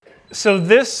So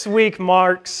this week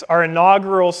marks our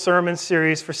inaugural sermon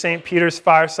series for St. Peter's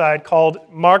Fireside called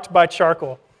Marked by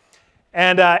Charcoal.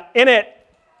 And in it,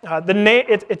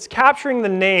 it's capturing the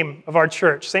name of our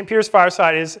church. St. Peter's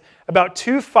Fireside is about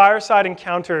two fireside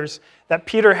encounters that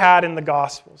Peter had in the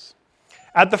Gospels.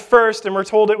 At the first, and we're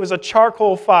told it was a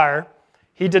charcoal fire,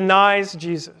 he denies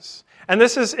Jesus. And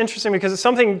this is interesting because it's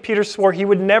something Peter swore he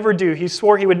would never do. He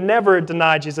swore he would never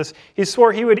deny Jesus. He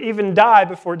swore he would even die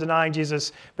before denying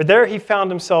Jesus. But there he found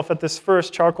himself at this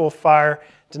first charcoal fire,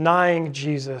 denying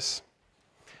Jesus.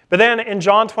 But then in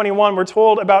John 21, we're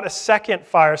told about a second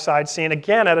fireside scene,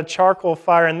 again at a charcoal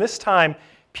fire. And this time,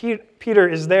 Peter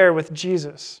is there with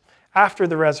Jesus after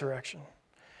the resurrection.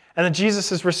 And then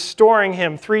Jesus is restoring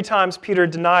him. 3 times Peter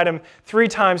denied him. 3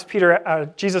 times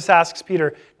Jesus asks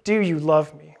Peter, "Do you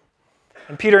love me?"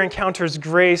 And Peter encounters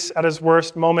grace at his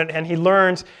worst moment, and he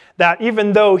learns that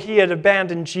even though he had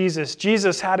abandoned Jesus,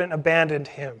 Jesus hadn't abandoned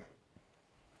him.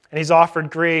 And he's offered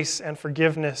grace and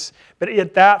forgiveness. But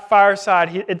at that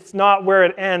fireside, it's not where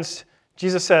it ends.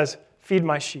 Jesus says, "Feed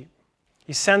my sheep."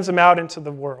 He sends him out into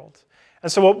the world.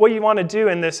 And so what you want to do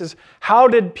in this is, how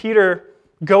did Peter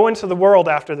go into the world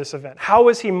after this event? How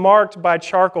was he marked by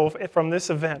charcoal from this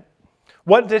event?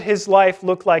 What did his life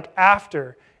look like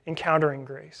after encountering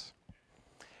grace?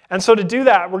 And so to do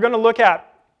that, we're going to look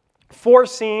at 4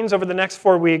 scenes over the next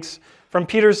 4 weeks from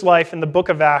Peter's life in the book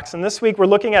of Acts. And this week we're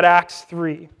looking at Acts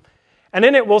 3. And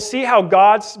in it we'll see how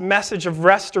God's message of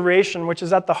restoration, which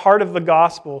is at the heart of the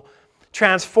gospel,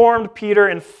 transformed Peter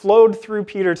and flowed through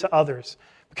Peter to others.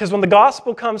 Because when the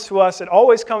gospel comes to us, it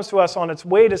always comes to us on its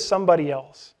way to somebody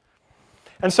else.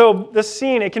 And so this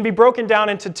scene, it can be broken down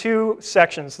into 2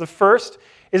 sections. The first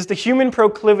is the human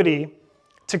proclivity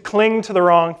to cling to the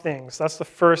wrong things. That's the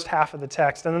first half of the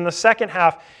text. And then the second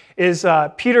half is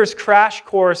Peter's crash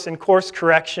course in course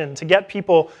correction to get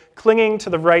people clinging to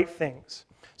the right things.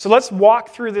 So let's walk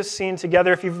through this scene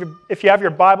together. If you have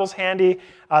your Bibles handy,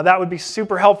 that would be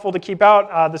super helpful to keep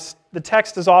out. The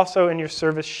text is also in your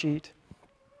service sheet.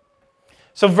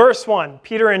 So verse 1,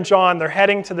 Peter and John, they're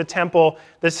heading to the temple.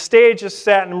 The stage is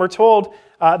set, and we're told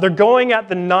they're going at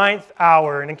the 9th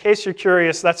hour. And in case you're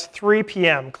curious, that's 3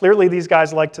 p.m. Clearly, these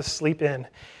guys like to sleep in.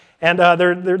 And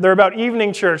they're about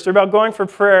evening church. They're about going for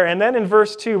prayer. And then in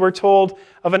verse 2, we're told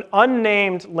of an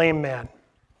unnamed lame man.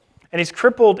 And he's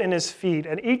crippled in his feet.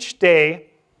 And each day,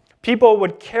 people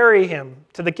would carry him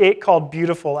to the gate called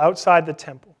Beautiful outside the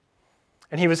temple.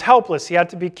 And he was helpless. He had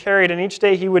to be carried. And each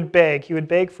day he would beg. He would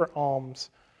beg for alms,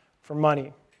 for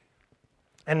money.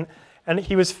 And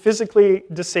he was physically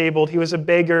disabled. He was a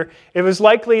beggar. It was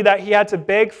likely that he had to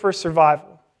beg for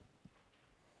survival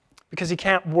because he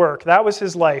can't work. That was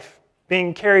his life,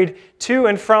 being carried to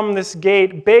and from this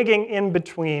gate, begging in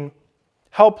between,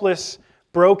 helpless,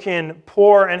 broken,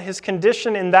 poor, and his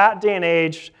condition in that day and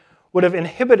age would have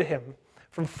inhibited him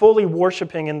from fully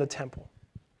worshiping in the temple.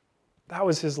 That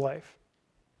was his life.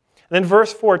 And then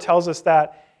verse 4 tells us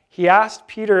that he asked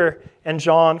Peter and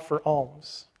John for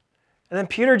alms. And then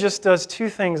Peter just does 2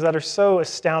 things that are so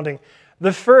astounding.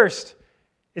 The first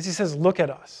is he says, "Look at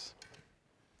us."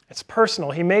 It's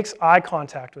personal. He makes eye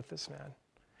contact with this man.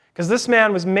 Because this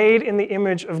man was made in the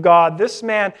image of God. This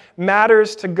man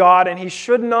matters to God, and he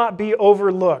should not be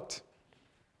overlooked.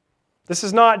 This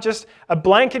is not just a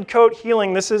blanket coat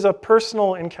healing. This is a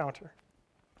personal encounter.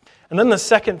 And then the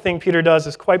second thing Peter does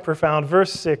is quite profound.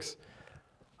 Verse 6,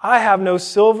 "I have no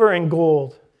silver and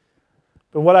gold,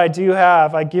 but what I do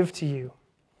have, I give to you.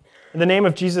 In the name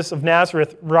of Jesus of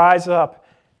Nazareth, rise up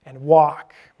and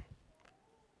walk."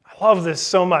 I love this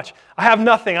so much. I have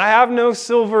nothing. I have no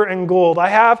silver and gold. I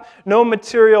have no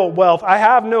material wealth. I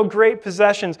have no great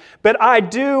possessions, but I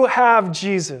do have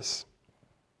Jesus.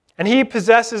 And he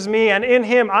possesses me, and in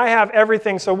him I have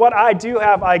everything. So what I do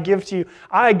have, I give to you.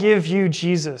 I give you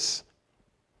Jesus,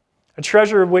 a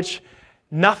treasure which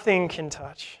nothing can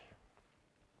touch.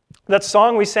 That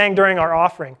song we sang during our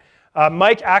offering,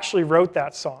 Mike actually wrote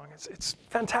that song. It's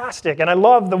fantastic. And I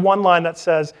love the one line that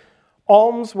says,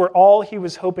 "Alms were all he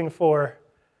was hoping for,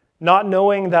 not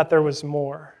knowing that there was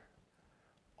more."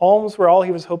 Alms were all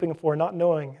he was hoping for, not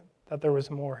knowing that there was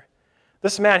more.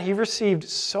 This man, he received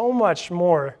so much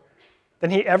more than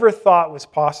he ever thought was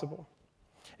possible.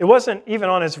 It wasn't even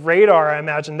on his radar, I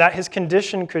imagine, that his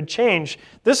condition could change.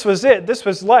 This was it. This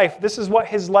was life. This is what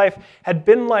his life had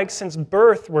been like since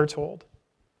birth, we're told.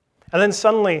 And then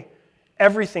suddenly,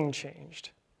 everything changed.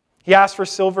 He asked for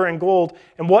silver and gold,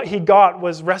 and what he got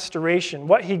was restoration.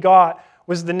 What he got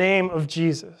was the name of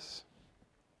Jesus.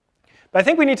 But I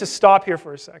think we need to stop here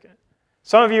for a second.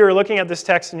 Some of you are looking at this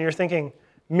text and you're thinking,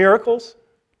 miracles?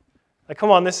 Like, come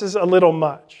on, this is a little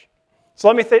much. So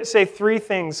let me say three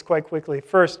things quite quickly.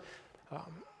 First,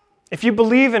 if you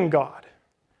believe in God,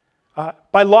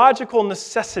 by logical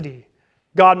necessity,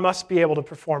 God must be able to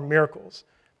perform miracles.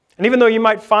 And even though you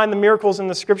might find the miracles in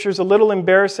the Scriptures a little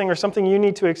embarrassing or something you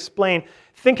need to explain,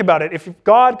 think about it. If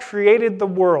God created the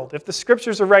world, if the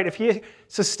Scriptures are right, if He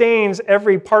sustains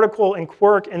every particle and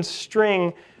quirk and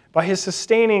string by His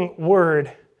sustaining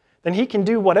word, then He can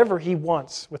do whatever He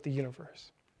wants with the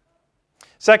universe.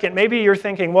 Second, maybe you're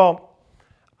thinking, well,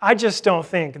 I just don't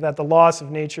think that the laws of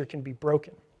nature can be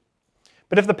broken.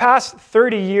 But if the past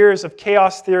 30 years of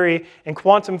chaos theory and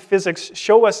quantum physics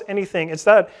show us anything, it's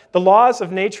that the laws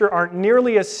of nature aren't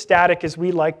nearly as static as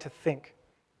we like to think.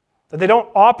 That they don't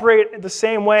operate the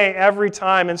same way every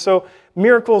time, and so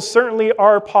miracles certainly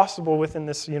are possible within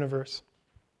this universe.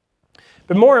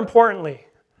 But more importantly,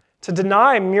 to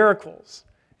deny miracles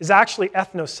is actually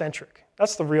ethnocentric.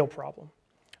 That's the real problem.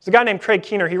 There's a guy named Craig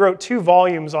Keener. He wrote 2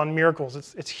 volumes on miracles.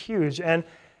 It's huge. And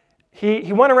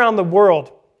he went around the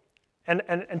world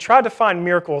and tried to find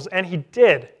miracles, and he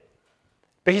did.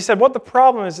 But he said what the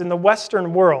problem is in the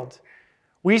Western world,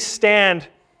 we stand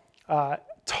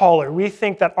taller. We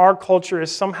think that our culture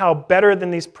is somehow better than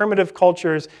these primitive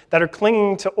cultures that are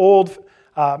clinging to old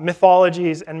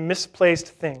mythologies and misplaced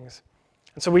things.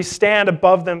 And so we stand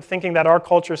above them thinking that our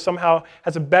culture somehow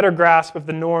has a better grasp of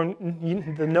the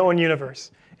known universe.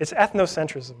 It's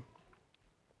ethnocentrism.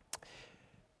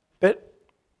 But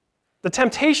the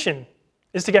temptation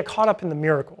is to get caught up in the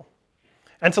miracle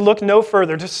and to look no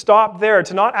further, to stop there,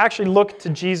 to not actually look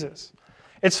to Jesus.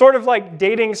 It's sort of like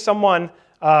dating someone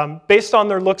based on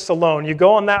their looks alone. You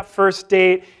go on that first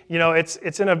date,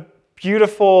 it's in a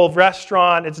beautiful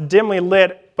restaurant, it's dimly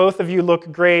lit, both of you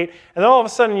look great, and then all of a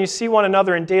sudden you see one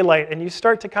another in daylight and you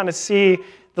start to kind of see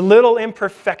the little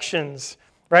imperfections,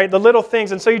 right? The little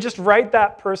things, and so you just write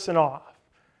that person off.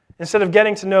 Instead of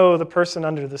getting to know the person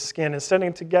under the skin, instead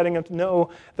of getting to know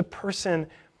the person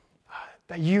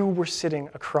that you were sitting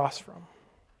across from.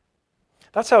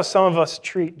 That's how some of us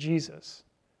treat Jesus.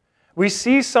 We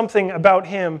see something about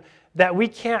Him that we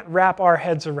can't wrap our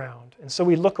heads around, and so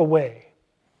we look away.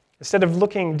 Instead of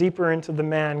looking deeper into the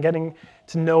man, getting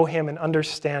to know Him and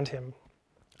understand Him.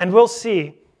 And we'll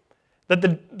see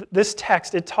that this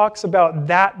text, it talks about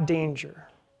that danger.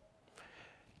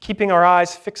 Keeping our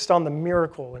eyes fixed on the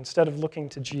miracle instead of looking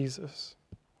to Jesus,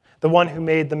 the one who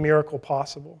made the miracle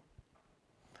possible.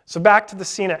 So back to the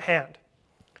scene at hand.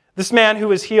 This man who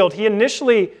was healed, he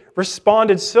initially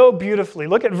responded so beautifully.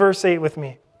 Look at verse 8 with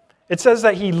me. It says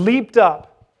that he leaped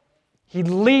up. He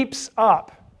leaps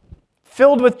up.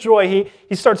 Filled with joy,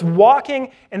 he starts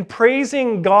walking and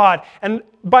praising God. And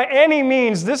by any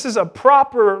means, this is a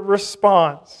proper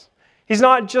response. He's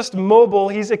not just mobile,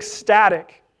 he's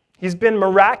ecstatic. He's been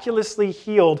miraculously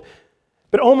healed.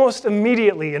 But almost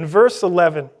immediately, in verse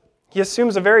 11, he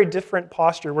assumes a very different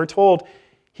posture. We're told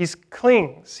he's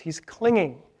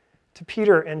clinging to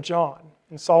Peter and John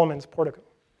in Solomon's portico.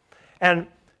 And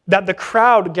that the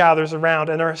crowd gathers around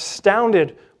and are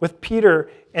astounded with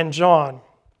Peter and John.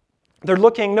 They're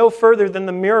looking no further than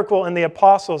the miracle and the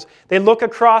apostles. They look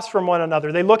across from one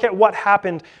another. They look at what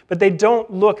happened, but they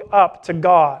don't look up to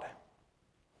God.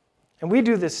 And we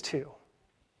do this too.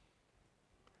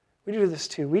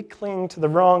 We cling to the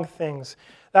wrong things.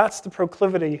 That's the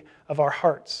proclivity of our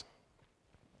hearts.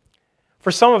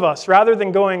 For some of us, rather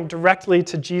than going directly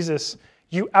to Jesus,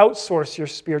 you outsource your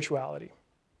spirituality.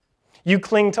 You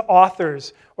cling to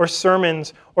authors or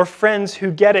sermons or friends who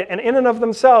get it. And in and of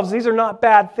themselves, these are not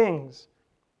bad things.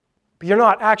 But you're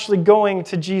not actually going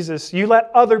to Jesus. You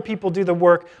let other people do the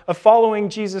work of following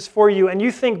Jesus for you. And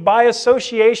you think by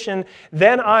association,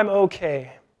 then I'm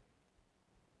okay.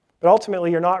 But ultimately,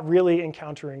 you're not really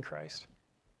encountering Christ.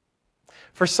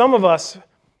 For some of us,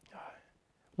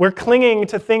 we're clinging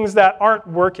to things that aren't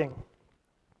working.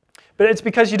 But it's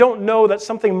because you don't know that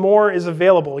something more is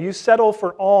available. You settle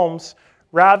for alms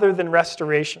rather than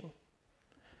restoration.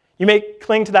 You may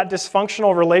cling to that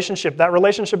dysfunctional relationship, that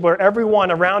relationship where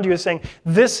everyone around you is saying,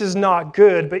 this is not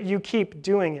good, but you keep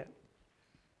doing it.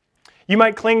 You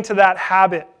might cling to that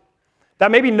habit that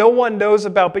maybe no one knows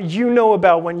about, but you know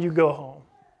about when you go home.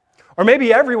 Or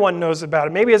maybe everyone knows about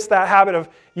it. Maybe it's that habit of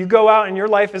you go out and your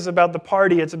life is about the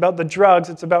party, it's about the drugs,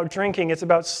 it's about drinking, it's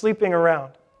about sleeping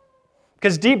around.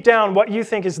 Because deep down, what you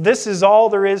think is this is all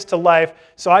there is to life,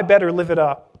 so I better live it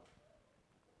up.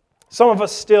 Some of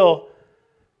us still,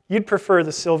 you'd prefer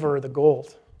the silver or the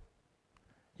gold.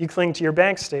 You cling to your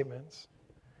bank statements,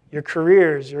 your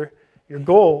careers, your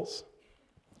goals.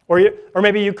 Or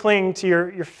maybe you cling to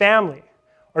your family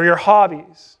or your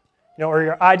hobbies. Or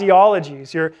your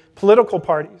ideologies, your political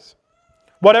parties.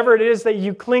 Whatever it is that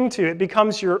you cling to, it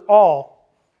becomes your all.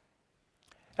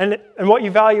 And what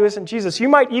you value isn't Jesus. You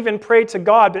might even pray to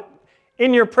God, but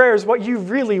in your prayers, what you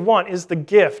really want is the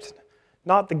gift,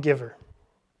 not the giver.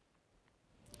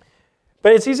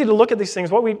 But it's easy to look at these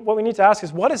things. What we need to ask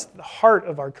is, what is the heart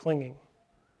of our clinging?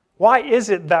 Why is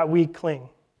it that we cling?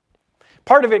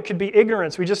 Part of it could be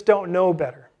ignorance. We just don't know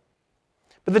better.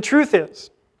 But the truth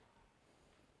is,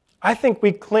 I think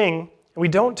we cling and we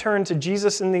don't turn to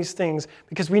Jesus in these things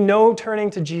because we know turning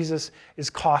to Jesus is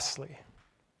costly.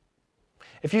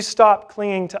 If you stop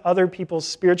clinging to other people's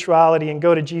spirituality and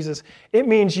go to Jesus, it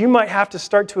means you might have to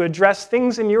start to address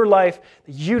things in your life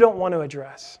that you don't want to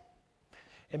address.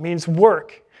 It means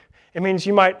work. It means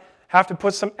you might have to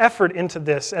put some effort into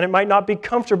this, and it might not be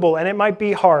comfortable, and it might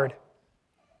be hard.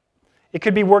 It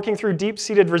could be working through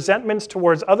deep-seated resentments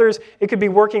towards others. It could be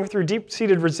working through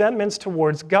deep-seated resentments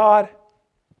towards God.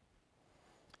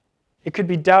 It could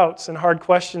be doubts and hard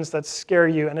questions that scare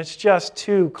you, and it's just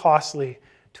too costly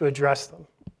to address them.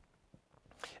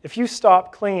 If you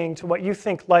stop clinging to what you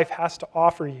think life has to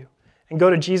offer you and go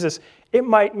to Jesus, it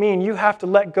might mean you have to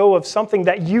let go of something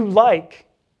that you like.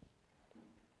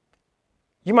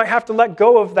 You might have to let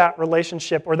go of that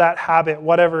relationship or that habit,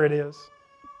 whatever it is.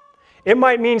 It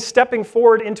might mean stepping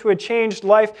forward into a changed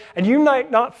life, and you might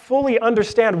not fully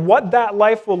understand what that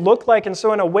life will look like, and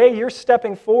so in a way, you're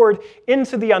stepping forward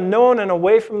into the unknown and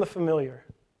away from the familiar.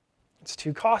 It's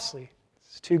too costly.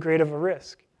 It's too great of a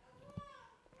risk.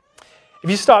 If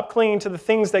you stop clinging to the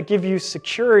things that give you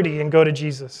security and go to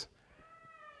Jesus,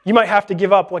 you might have to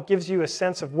give up what gives you a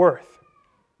sense of worth.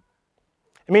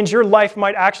 It means your life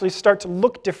might actually start to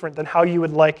look different than how you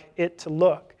would like it to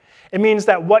look. It means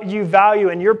that what you value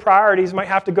and your priorities might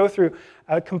have to go through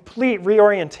a complete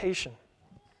reorientation.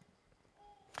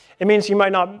 It means you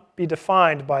might not be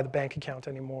defined by the bank account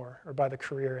anymore or by the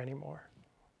career anymore.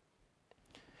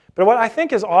 But what I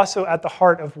think is also at the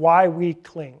heart of why we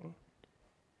cling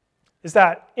is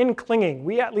that in clinging,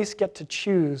 we at least get to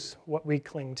choose what we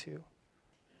cling to.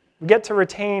 We get to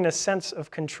retain a sense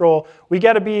of control. We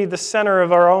get to be the center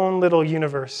of our own little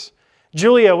universe.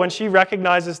 Julia, when she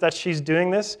recognizes that she's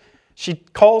doing this, she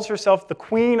calls herself the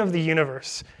queen of the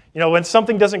universe. You know, when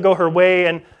something doesn't go her way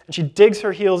and she digs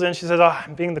her heels in, she says,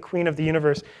 I'm being the queen of the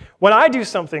universe. When I do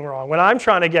something wrong, when I'm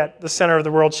trying to get the center of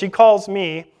the world, she calls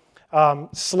me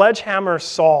Sledgehammer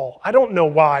Saul. I don't know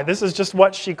why. This is just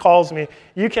what she calls me.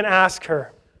 You can ask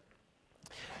her.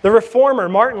 The reformer,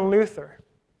 Martin Luther,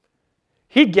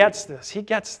 he gets this. He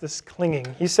gets this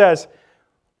clinging. He says,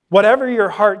 whatever your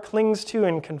heart clings to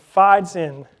and confides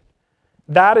in,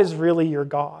 that is really your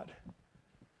God.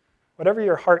 Whatever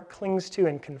your heart clings to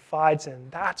and confides in,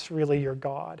 that's really your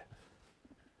God.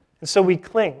 And so we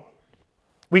cling.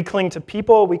 We cling to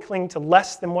people. We cling to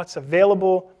less than what's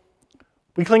available.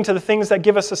 We cling to the things that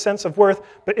give us a sense of worth.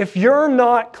 But if you're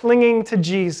not clinging to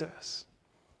Jesus,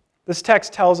 this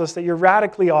text tells us that you're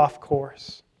radically off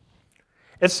course.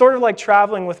 It's sort of like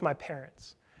traveling with my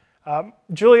parents.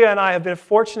 Julia and I have been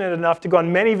fortunate enough to go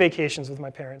on many vacations with my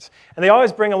parents, and they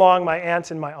always bring along my aunt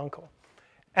and my uncle.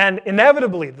 And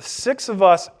inevitably, the six of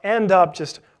us end up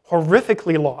just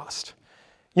horrifically lost.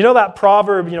 You know that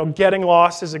proverb, getting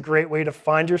lost is a great way to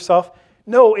find yourself?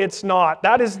 No, it's not.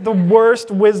 That is the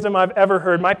worst wisdom I've ever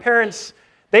heard. My parents,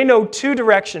 they know two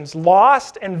directions,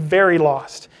 lost and very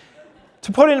lost.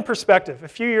 To put it in perspective, a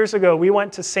few years ago, we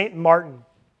went to St. Martin.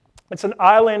 It's an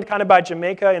island kind of by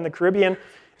Jamaica in the Caribbean.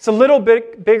 It's a little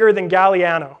bit bigger than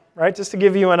Galliano, right? Just to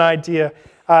give you an idea.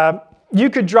 You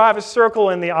could drive a circle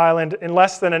in the island in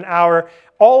less than an hour.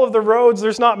 All of the roads,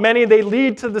 there's not many, they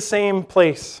lead to the same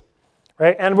place,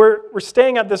 right? And we're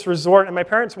staying at this resort, and my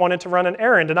parents wanted to run an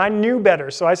errand, and I knew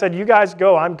better. So I said, you guys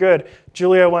go, I'm good.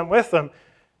 Julia went with them.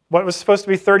 What was supposed to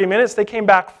be 30 minutes, they came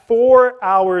back 4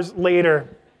 hours later.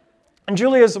 And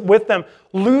Julia's with them,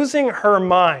 losing her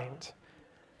mind.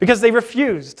 Because they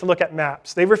refuse to look at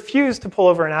maps. They refuse to pull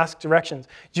over and ask directions.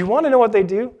 Do you want to know what they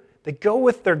do? They go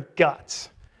with their guts.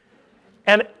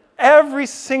 And every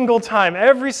single time,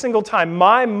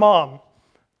 my mom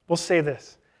will say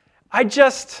this. I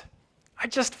just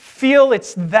feel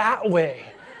it's that way.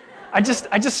 I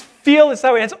just feel it's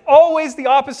that way. It's always the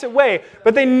opposite way.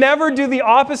 But they never do the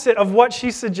opposite of what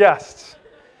she suggests.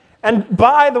 And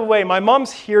by the way, my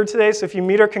mom's here today, so if you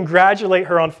meet her, congratulate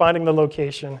her on finding the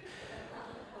location.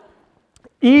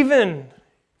 Even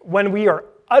when we are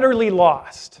utterly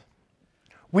lost,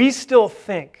 we still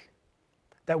think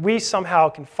that we somehow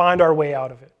can find our way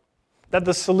out of it, that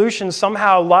the solution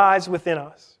somehow lies within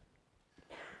us.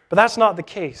 But that's not the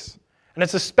case. And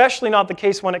it's especially not the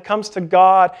case when it comes to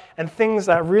God and things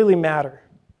that really matter.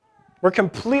 We're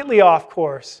completely off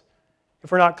course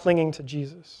if we're not clinging to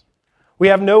Jesus. We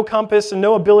have no compass and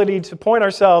no ability to point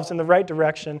ourselves in the right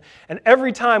direction. And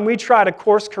every time we try to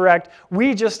course correct,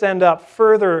 we just end up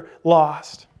further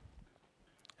lost.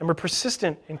 And we're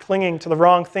persistent in clinging to the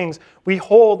wrong things. We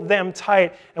hold them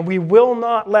tight and we will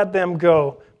not let them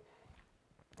go.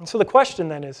 And so the question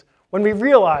then is, when we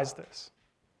realize this,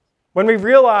 when we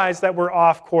realize that we're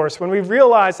off course, when we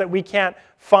realize that we can't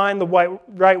find the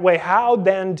right way, how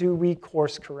then do we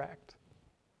course correct?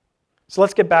 So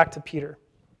let's get back to Peter.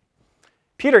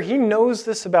 Peter, he knows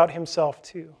this about himself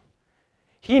too.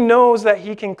 He knows that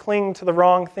he can cling to the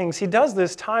wrong things. He does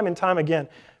this time and time again.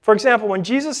 For example, when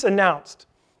Jesus announced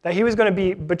that he was going to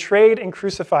be betrayed and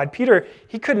crucified, Peter,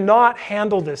 he could not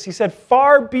handle this. He said,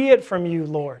 "Far be it from you,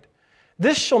 Lord.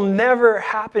 This shall never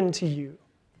happen to you."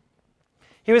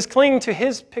 He was clinging to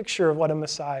his picture of what a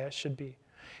Messiah should be.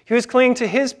 He was clinging to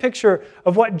his picture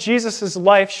of what Jesus'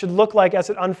 life should look like as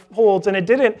it unfolds, and it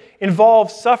didn't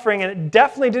involve suffering, and it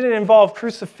definitely didn't involve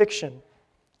crucifixion.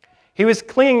 He was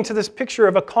clinging to this picture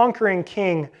of a conquering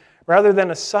king rather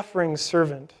than a suffering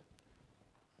servant.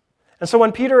 And so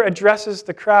when Peter addresses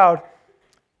the crowd,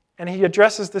 and he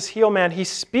addresses this healed man, he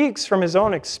speaks from his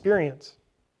own experience.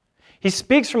 He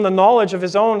speaks from the knowledge of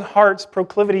his own heart's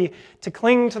proclivity to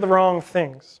cling to the wrong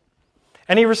things.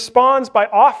 And he responds by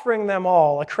offering them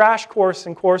all a crash course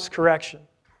in course correction.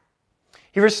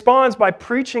 He responds by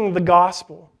preaching the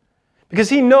gospel because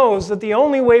he knows that the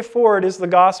only way forward is the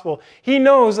gospel. He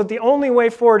knows that the only way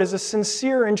forward is a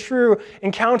sincere and true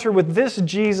encounter with this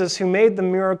Jesus who made the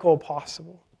miracle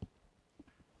possible.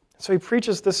 So he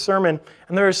preaches this sermon,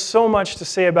 and there is so much to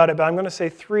say about it, but I'm going to say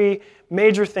three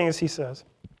major things he says.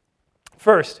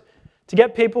 First, to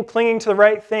get people clinging to the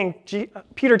right thing,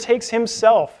 Peter takes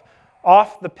himself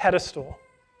off the pedestal.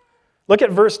 Look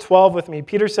at verse 12 with me.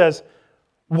 Peter says,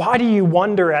 "Why do you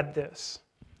wonder at this,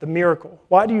 the miracle?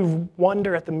 Why do you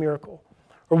wonder at the miracle?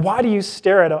 Or why do you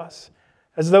stare at us,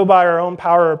 as though by our own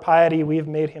power or piety we have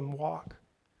made him walk?"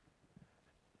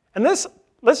 And this,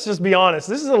 let's just be honest,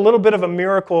 this is a little bit of a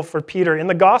miracle for Peter. In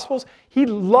the Gospels, he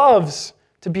loves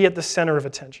to be at the center of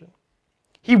attention.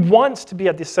 He wants to be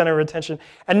at the center of attention.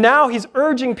 And now he's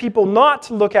urging people not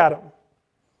to look at him.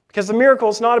 Because the miracle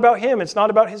is not about him. It's not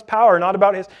about his power, not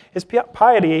about his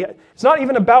piety. It's not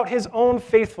even about his own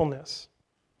faithfulness.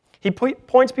 He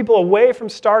points people away from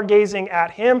stargazing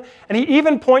at him, and he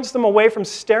even points them away from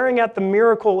staring at the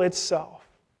miracle itself.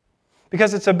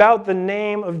 Because it's about the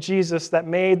name of Jesus that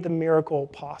made the miracle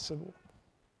possible.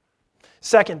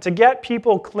 Second, to get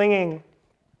people clinging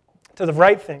to the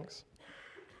right things,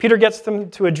 Peter gets them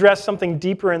to address something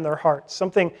deeper in their hearts,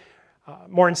 something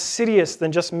more insidious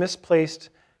than just misplaced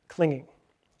clinging.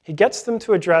 He gets them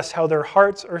to address how their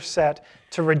hearts are set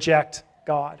to reject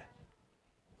God.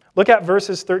 Look at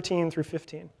verses 13 through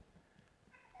 15.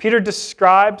 Peter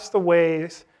describes the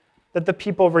ways that the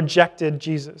people rejected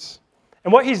Jesus.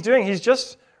 And what he's doing, he's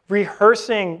just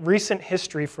rehearsing recent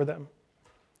history for them.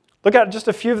 Look at just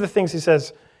a few of the things he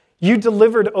says. "You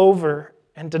delivered over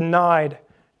and denied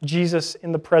Jesus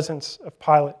in the presence of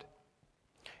Pilate.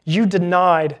 You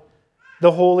denied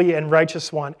the holy and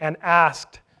righteous one and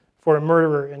asked for a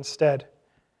murderer instead.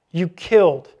 You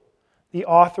killed the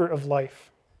author of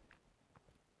life."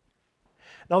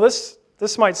 Now this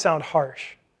might sound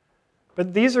harsh,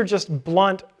 but these are just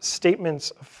blunt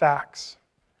statements of facts.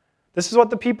 This is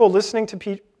what the people listening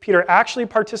to Peter actually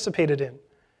participated in,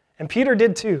 and Peter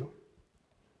did too.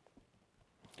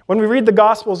 When we read the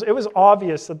Gospels, it was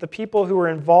obvious that the people who were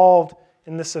involved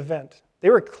in this event, they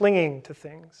were clinging to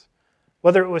things,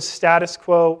 whether it was status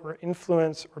quo or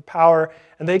influence or power,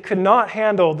 and they could not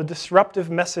handle the disruptive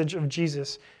message of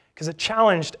Jesus because it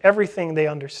challenged everything they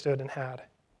understood and had.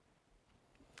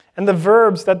 And the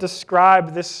verbs that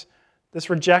describe this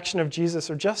rejection of Jesus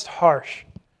are just harsh.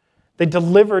 They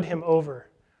delivered him over.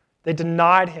 They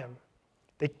denied him.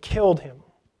 They killed him.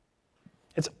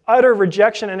 It's utter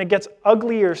rejection, and it gets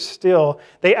uglier still.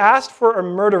 They asked for a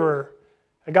murderer,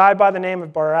 a guy by the name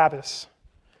of Barabbas,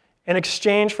 in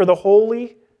exchange for the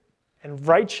holy and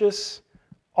righteous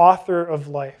author of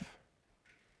life.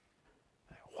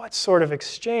 What sort of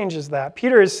exchange is that?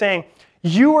 Peter is saying,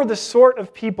 you are the sort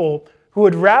of people who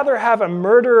would rather have a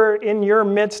murderer in your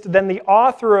midst than the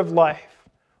author of life.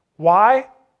 Why?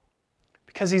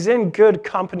 Because he's in good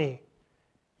company.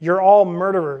 You're all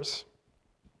murderers.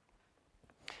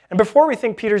 And before we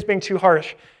think Peter's being too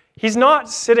harsh, he's not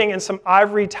sitting in some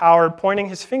ivory tower pointing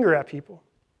his finger at people.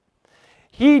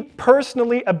 He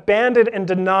personally abandoned and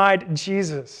denied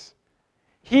Jesus.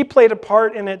 He played a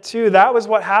part in it too. That was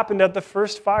what happened at the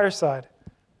first fireside.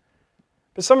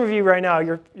 But some of you right now,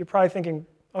 you're probably thinking,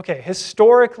 okay,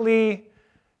 historically,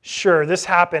 sure, this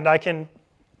happened. I can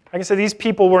I can say these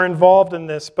people were involved in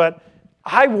this, but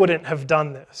I wouldn't have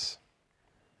done this.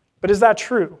 But is that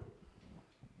true?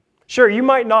 Sure, you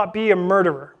might not be a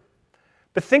murderer,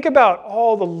 but think about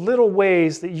all the little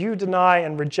ways that you deny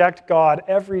and reject God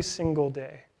every single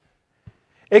day.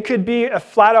 It could be a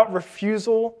flat-out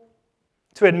refusal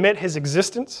to admit his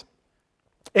existence.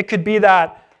 It could be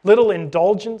that little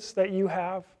indulgence that you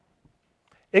have.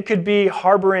 It could be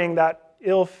harboring that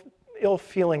ill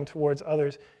feeling towards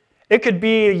others. It could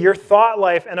be your thought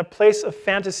life and a place of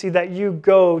fantasy that you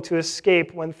go to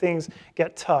escape when things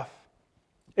get tough.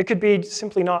 It could be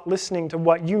simply not listening to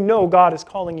what you know God is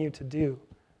calling you to do.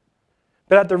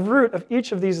 But at the root of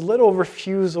each of these little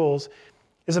refusals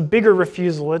is a bigger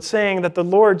refusal. It's saying that the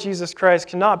Lord Jesus Christ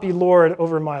cannot be Lord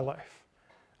over my life.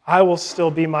 I will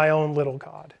still be my own little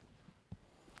God.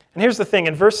 And here's the thing.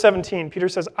 In verse 17, Peter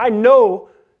says, I know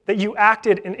that you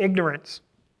acted in ignorance.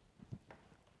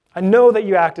 I know that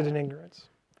you acted in ignorance.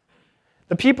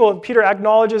 The people, Peter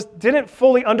acknowledges, didn't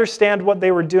fully understand what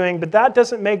they were doing, but that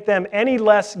doesn't make them any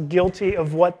less guilty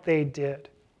of what they did.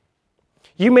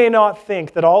 You may not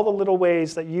think that all the little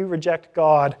ways that you reject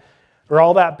God are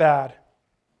all that bad,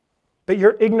 but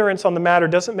your ignorance on the matter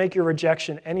doesn't make your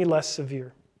rejection any less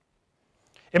severe.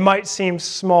 It might seem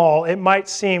small, it might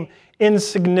seem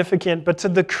insignificant, but to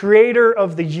the creator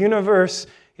of the universe,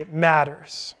 it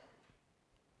matters.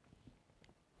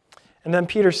 And then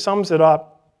Peter sums it up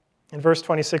in verse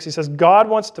 26. He says, God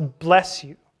wants to bless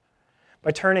you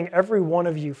by turning every one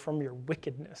of you from your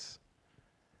wickedness.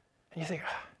 And you think,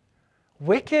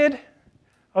 wicked?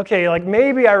 Okay, like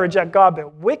maybe I reject God,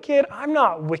 but wicked? I'm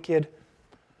not wicked.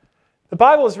 The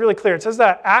Bible is really clear. It says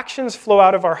that actions flow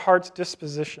out of our heart's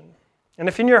disposition. And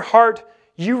if in your heart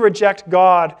you reject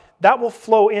God, that will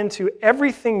flow into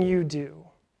everything you do.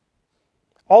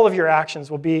 All of your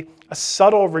actions will be a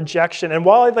subtle rejection. And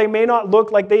while they may not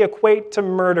look like they equate to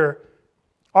murder,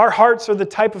 our hearts are the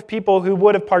type of people who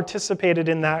would have participated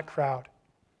in that crowd,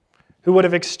 who would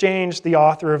have exchanged the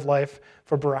author of life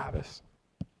for Barabbas.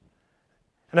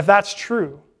 And if that's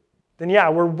true, then yeah,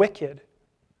 we're wicked.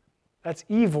 That's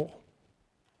evil.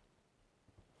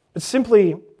 But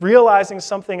simply realizing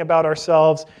something about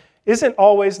ourselves isn't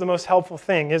always the most helpful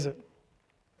thing, is it?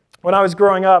 When I was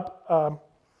growing up,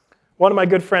 one of my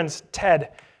good friends,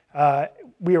 Ted,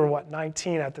 we were,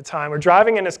 19 at the time. We're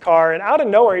driving in his car, and out of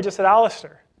nowhere, he just said,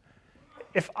 Alistair,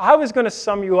 if I was going to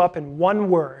sum you up in one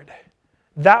word,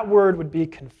 that word would be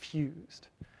confused.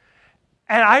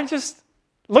 And I just,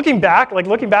 looking back at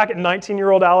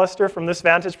 19-year-old Alistair from this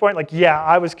vantage point, yeah,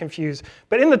 I was confused.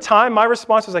 But in the time, my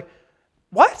response was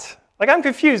what? I'm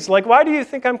confused. Why do you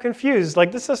think I'm confused?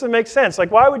 This doesn't make sense.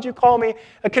 Why would you call me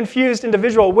a confused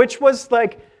individual? Which was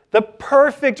the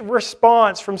perfect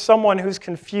response from someone who's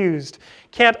confused.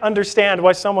 Can't understand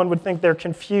why someone would think they're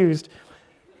confused.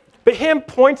 But him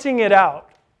pointing it out,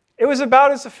 it was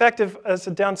about as effective as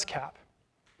a dunce cap.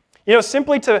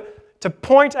 Simply to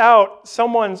point out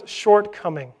someone's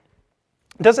shortcoming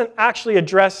doesn't actually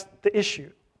address the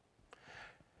issue.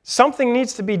 Something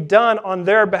needs to be done on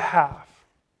their behalf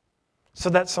so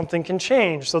that something can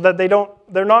change, so that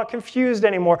they're not confused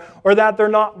anymore, or that they're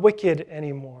not wicked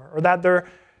anymore, or that their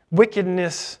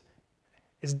wickedness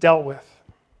is dealt with.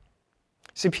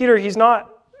 See, Peter, he's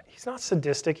not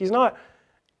sadistic. He's not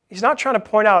trying to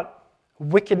point out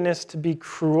wickedness to be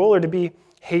cruel or to be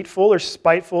hateful or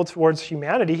spiteful towards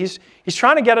humanity. He's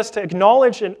trying to get us to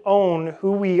acknowledge and own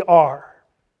who we are,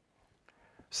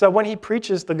 so that when he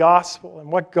preaches the gospel and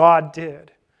what God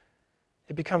did,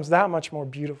 it becomes that much more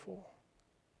beautiful.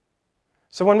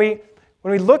 So when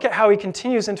we look at how he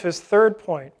continues into his third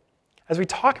point, as we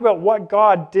talk about what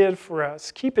God did for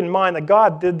us, keep in mind that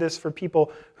God did this for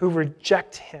people who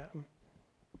reject him,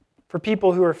 for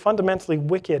people who are fundamentally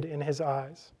wicked in his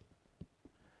eyes.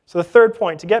 So the third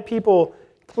point, to get people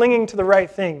clinging to the right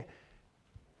thing,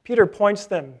 Peter points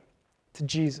them to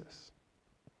Jesus.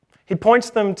 He points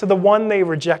them to the one they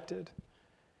rejected.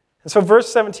 And so verse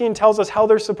 17 tells us how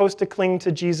they're supposed to cling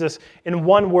to Jesus in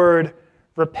one word,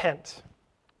 repent.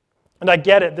 And I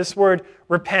get it, this word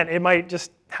repent, it might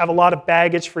just have a lot of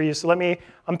baggage for you, so let me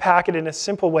unpack it in a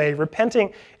simple way.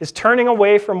 Repenting is turning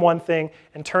away from one thing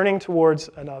and turning towards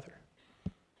another.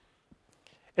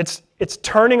 It's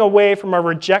turning away from our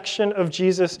rejection of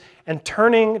Jesus and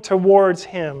turning towards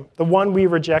him, the one we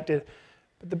rejected.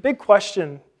 But the big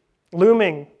question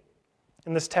looming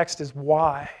in this text is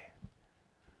why?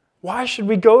 Why should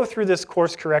we go through this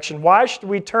course correction? Why should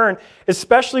we turn,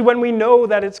 especially when we know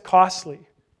that it's costly?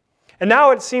 And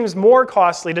now it seems more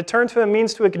costly. To turn to him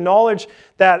means to acknowledge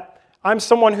that I'm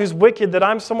someone who's wicked, that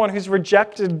I'm someone who's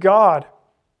rejected God.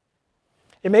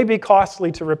 It may be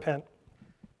costly to repent.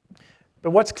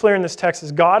 But what's clear in this text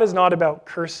is God is not about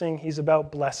cursing, he's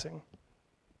about blessing.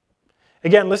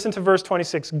 Again, listen to verse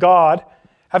 26. God,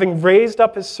 having raised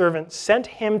up his servant, sent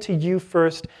him to you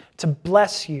first to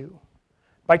bless you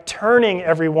by turning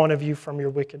every one of you from your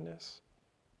wickedness.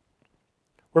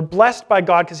 We're blessed by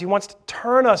God because he wants to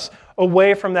turn us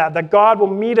away from that God will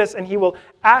meet us and he will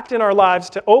act in our lives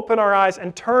to open our eyes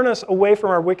and turn us away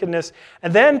from our wickedness.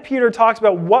 And then Peter talks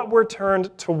about what we're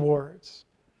turned towards.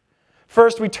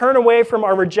 First, we turn away from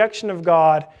our rejection of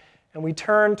God and we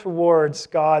turn towards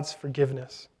God's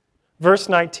forgiveness. Verse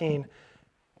 19,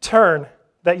 turn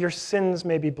that your sins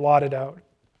may be blotted out.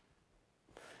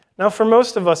 Now, for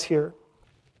most of us here,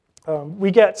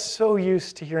 we get so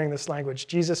used to hearing this language,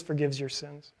 Jesus forgives your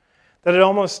sins, that it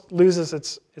almost loses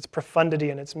its profundity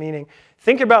and its meaning.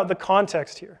 Think about the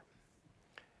context here.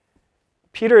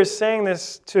 Peter is saying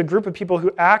this to a group of people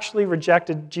who actually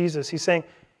rejected Jesus. He's saying,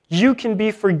 you can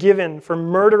be forgiven for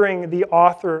murdering the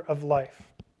author of life.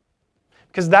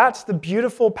 Because that's the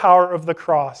beautiful power of the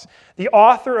cross. The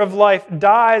author of life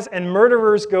dies and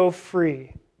murderers go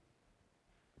free.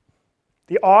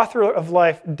 The author of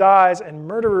life dies and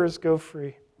murderers go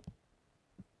free.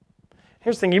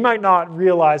 Here's the thing, you might not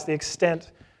realize the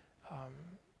extent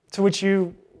to which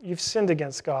you've sinned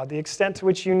against God, the extent to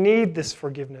which you need this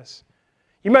forgiveness.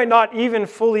 You might not even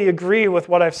fully agree with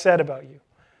what I've said about you,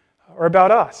 or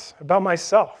about us, about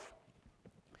myself.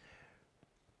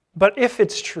 But if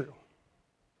it's true,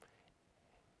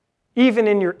 even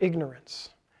in your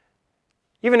ignorance,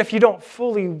 even if you don't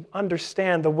fully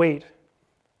understand the weight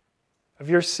of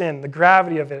your sin, the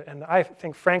gravity of it, and I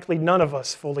think, frankly, none of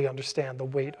us fully understand the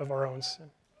weight of our own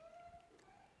sin.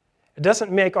 It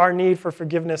doesn't make our need for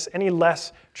forgiveness any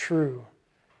less true,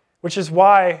 which is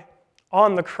why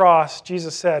on the cross,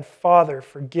 Jesus said, Father,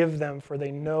 forgive them, for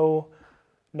they know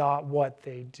not what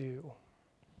they do.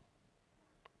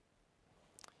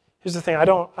 Here's the thing, I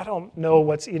don't know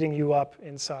what's eating you up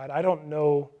inside. I don't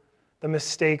know the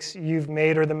mistakes you've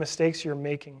made or the mistakes you're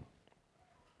making.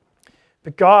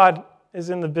 But God is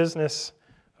in the business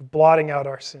of blotting out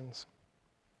our sins.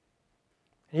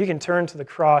 And you can turn to the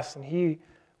cross and he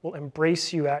will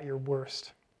embrace you at your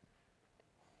worst,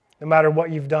 no matter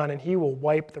what you've done, and he will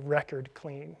wipe the record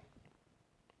clean.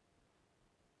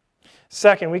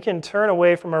 Second, we can turn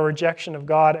away from our rejection of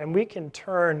God and we can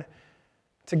turn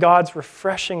to God's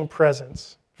refreshing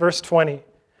presence. Verse 20,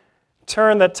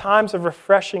 turn that times of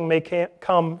refreshing may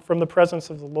come from the presence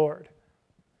of the Lord.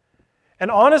 And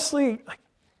honestly,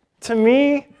 to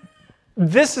me,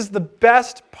 this is the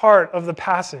best part of the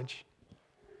passage.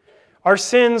 Our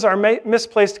sins, our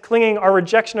misplaced clinging, our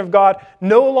rejection of God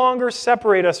no longer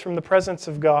separate us from the presence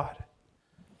of God.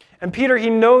 And Peter, he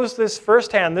knows this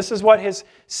firsthand. This is what his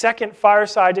second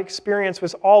fireside experience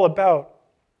was all about.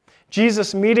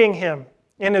 Jesus meeting him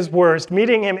in his worst,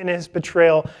 meeting him in his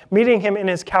betrayal, meeting him in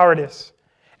his cowardice,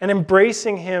 and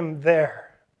embracing him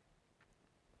there.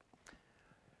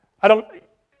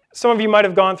 Some of you might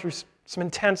have gone through some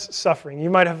intense suffering.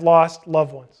 You might have lost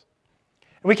loved ones.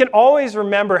 And we can always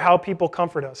remember how people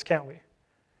comfort us, can't we?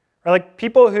 Or like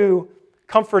people who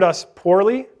comfort us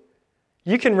poorly,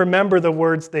 you can remember the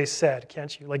words they said,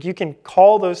 can't you? Like you can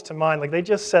call those to mind. Like they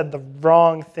just said the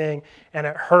wrong thing and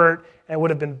it hurt and it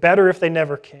would have been better if they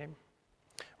never came.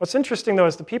 What's interesting though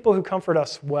is the people who comfort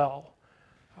us well,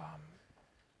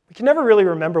 we can never really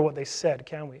remember what they said,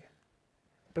 can we?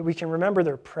 But we can remember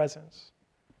their presence.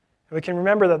 And we can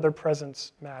remember that their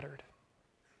presence mattered.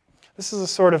 This is a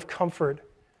sort of comfort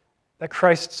that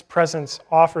Christ's presence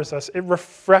offers us. It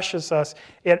refreshes us.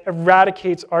 It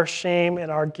eradicates our shame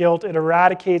and our guilt. It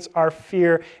eradicates our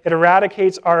fear. It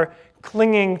eradicates our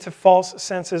clinging to false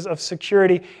senses of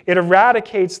security. It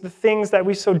eradicates the things that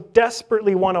we so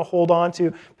desperately want to hold on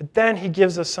to. But then he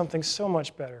gives us something so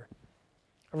much better,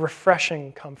 a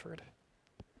refreshing comfort.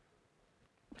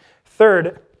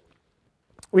 Third,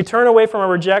 we turn away from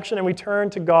our rejection and we turn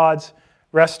to God's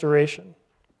restoration.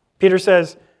 Peter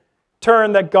says,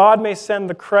 turn that God may send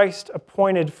the Christ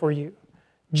appointed for you,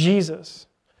 Jesus,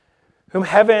 whom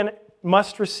heaven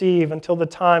must receive until the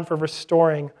time for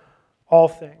restoring all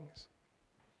things.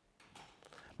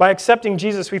 By accepting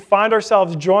Jesus, we find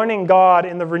ourselves joining God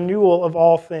in the renewal of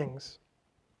all things.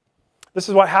 This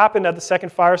is what happened at the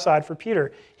second fireside for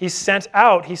Peter. He's sent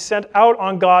out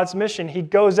on God's mission. He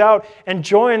goes out and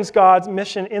joins God's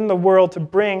mission in the world to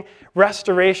bring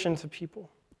restoration to people.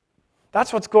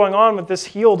 That's what's going on with this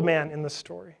healed man in the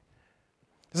story.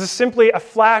 This is simply a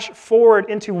flash forward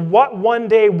into what one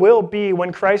day will be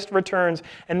when Christ returns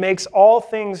and makes all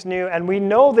things new. And we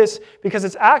know this because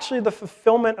it's actually the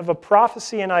fulfillment of a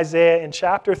prophecy in Isaiah in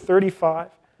chapter 35.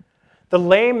 The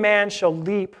lame man shall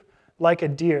leap like a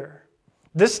deer.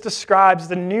 This describes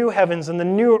the new heavens and the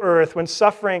new earth when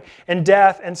suffering and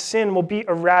death and sin will be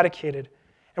eradicated.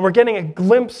 And we're getting a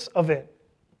glimpse of it.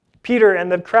 Peter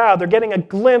and the crowd, they're getting a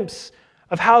glimpse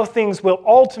of how things will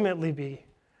ultimately be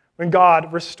when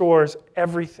God restores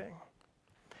everything.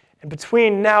 And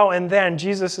between now and then,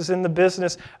 Jesus is in the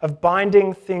business of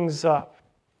binding things up,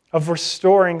 of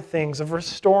restoring things, of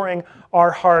restoring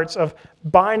our hearts, of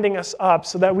binding us up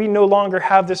so that we no longer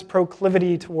have this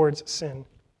proclivity towards sin.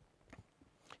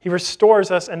 He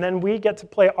restores us, and then we get to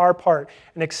play our part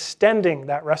in extending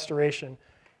that restoration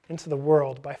into the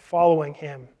world by following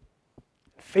him,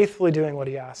 faithfully doing what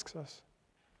he asks us.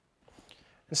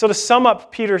 And so to sum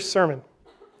up Peter's sermon,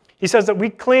 he says that we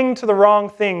cling to the wrong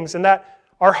things and that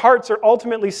our hearts are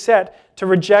ultimately set to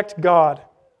reject God.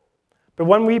 But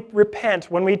when we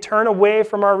repent, when we turn away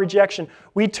from our rejection,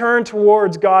 we turn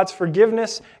towards God's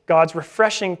forgiveness, God's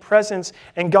refreshing presence,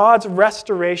 and God's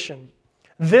restoration.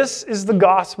 This is the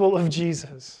gospel of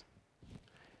Jesus.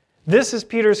 This is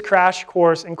Peter's crash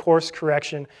course in course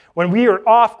correction. When we are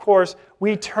off course,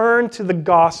 we turn to the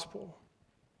gospel.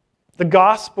 The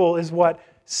gospel is what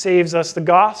saves us. The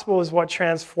gospel is what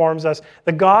transforms us.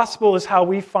 The gospel is how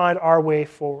we find our way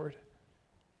forward.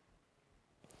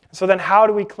 So then how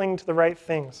do we cling to the right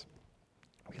things?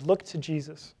 We look to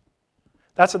Jesus.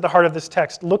 That's at the heart of this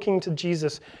text, looking to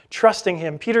Jesus, trusting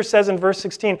him. Peter says in verse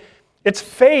 16, it's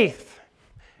faith.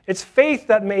 It's faith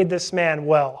that made this man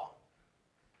well.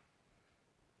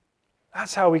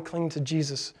 That's how we cling to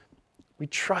Jesus. We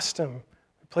trust him.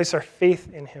 We place our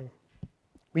faith in him.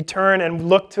 We turn and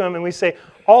look to him and we say,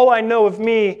 all I know of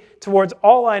me towards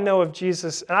all I know of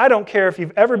Jesus. And I don't care if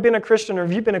you've ever been a Christian or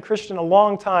if you've been a Christian a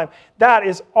long time. That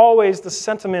is always the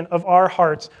sentiment of our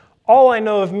hearts. All I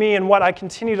know of me and what I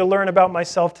continue to learn about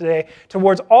myself today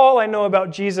towards all I know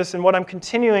about Jesus and what I'm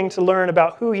continuing to learn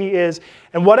about who he is.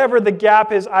 And whatever the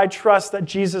gap is, I trust that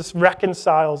Jesus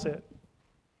reconciles it.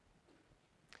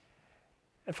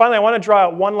 And finally, I want to draw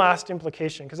out one last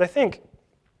implication because I think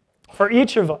for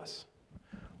each of us,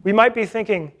 we might be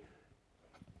thinking,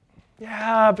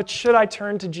 yeah, but should I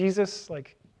turn to Jesus?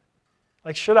 Like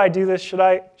should I do this? Should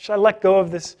I let go of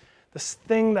this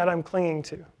thing that I'm clinging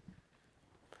to?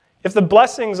 If the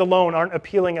blessings alone aren't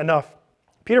appealing enough,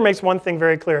 Peter makes one thing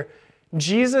very clear.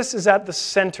 Jesus is at the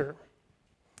center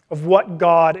of what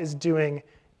God is doing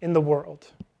in the world.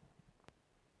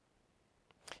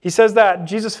 He says that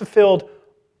Jesus fulfilled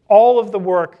all of the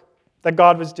work that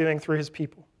God was doing through his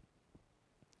people.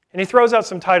 And he throws out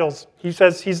some titles. He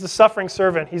says he's the suffering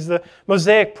servant. He's the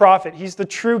Mosaic prophet. He's the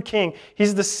true king.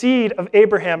 He's the seed of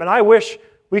Abraham. And I wish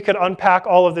we could unpack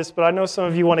all of this, but I know some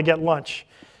of you want to get lunch.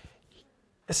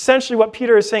 Essentially what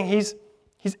Peter is saying, he's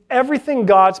everything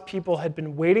God's people had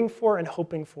been waiting for and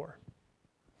hoping for.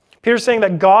 Peter's saying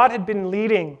that God had been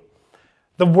leading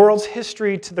the world's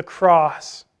history to the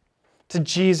cross, to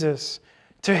Jesus,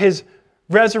 to his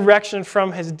resurrection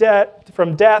from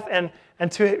death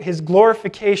and to his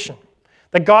glorification.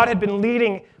 That God had been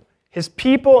leading his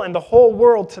people and the whole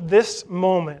world to this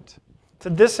moment, to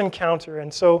this encounter.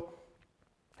 And so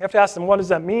you have to ask them, what does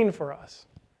that mean for us?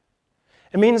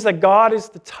 It means that God is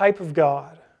the type of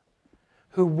God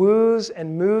who woos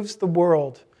and moves the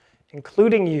world,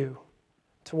 including you,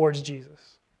 towards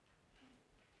Jesus.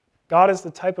 God is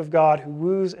the type of God who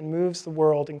woos and moves the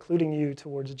world, including you,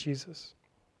 towards Jesus.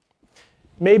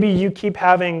 Maybe you keep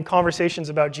having conversations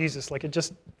about Jesus, like it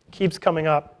just keeps coming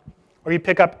up. Or you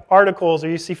pick up articles, or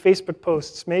you see Facebook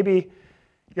posts. Maybe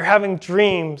you're having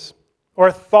dreams or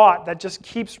a thought that just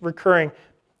keeps recurring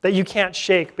that you can't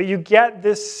shake. But you get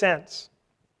this sense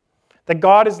that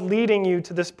God is leading you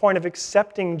to this point of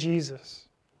accepting Jesus.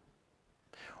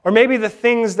 Or maybe the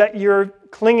things that you're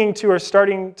clinging to are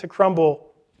starting to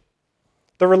crumble.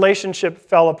 The relationship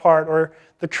fell apart, or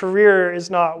the career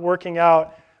is not working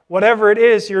out. Whatever it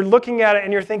is, you're looking at it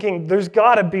and you're thinking, there's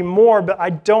got to be more, but I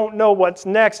don't know what's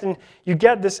next. And you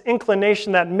get this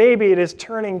inclination that maybe it is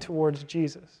turning towards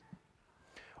Jesus.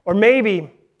 Or maybe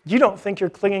you don't think you're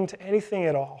clinging to anything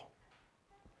at all.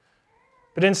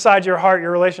 But inside your heart,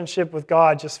 your relationship with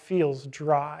God just feels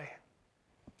dry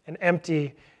and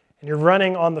empty, and you're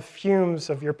running on the fumes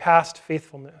of your past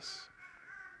faithfulness.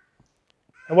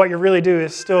 And what you really do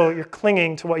is still, you're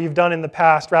clinging to what you've done in the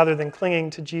past rather than clinging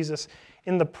to Jesus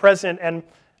in the present. And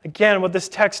again, what this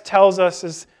text tells us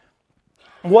is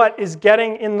what is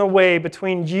getting in the way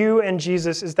between you and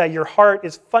Jesus is that your heart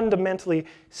is fundamentally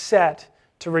set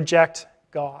to reject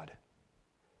God.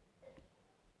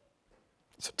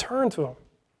 So turn to him.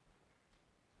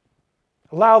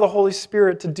 Allow the Holy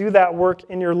Spirit to do that work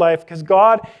in your life, because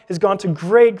God has gone to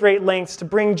great, great lengths to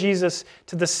bring Jesus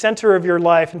to the center of your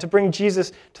life and to bring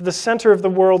Jesus to the center of the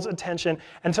world's attention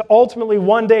and to ultimately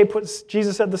one day put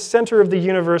Jesus at the center of the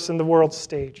universe and the world's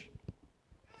stage.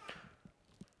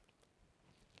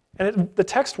 And the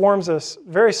text warns us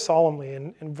very solemnly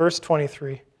in verse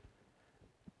 23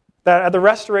 that at the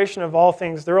restoration of all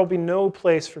things, there will be no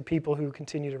place for people who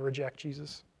continue to reject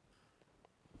Jesus.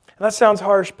 And that sounds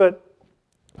harsh, but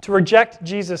to reject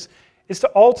Jesus is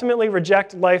to ultimately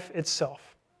reject life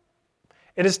itself.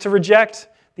 It is to reject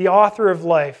the author of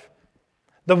life,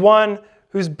 the one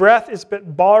whose breath is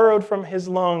but borrowed from his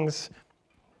lungs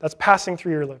that's passing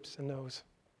through your lips and nose.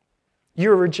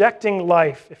 You're rejecting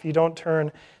life if you don't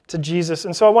turn to Jesus.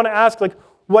 And so I want to ask,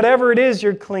 whatever it is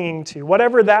you're clinging to,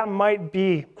 whatever that might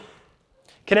be,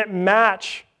 can it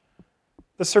match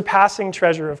the surpassing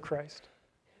treasure of Christ?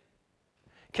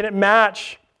 Can it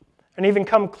match and even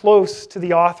come close to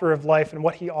the author of life and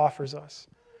what he offers us?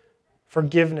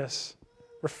 Forgiveness,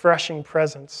 refreshing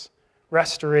presence,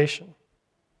 restoration.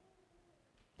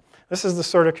 This is the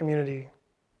sort of community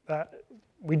that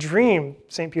we dream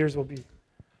St. Peter's will be.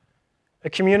 A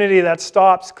community that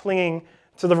stops clinging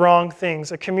to the wrong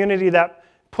things. A community that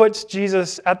puts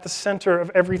Jesus at the center of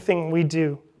everything we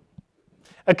do.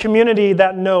 A community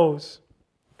that knows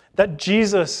that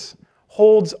Jesus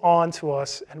holds on to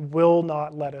us and will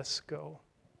not let us go.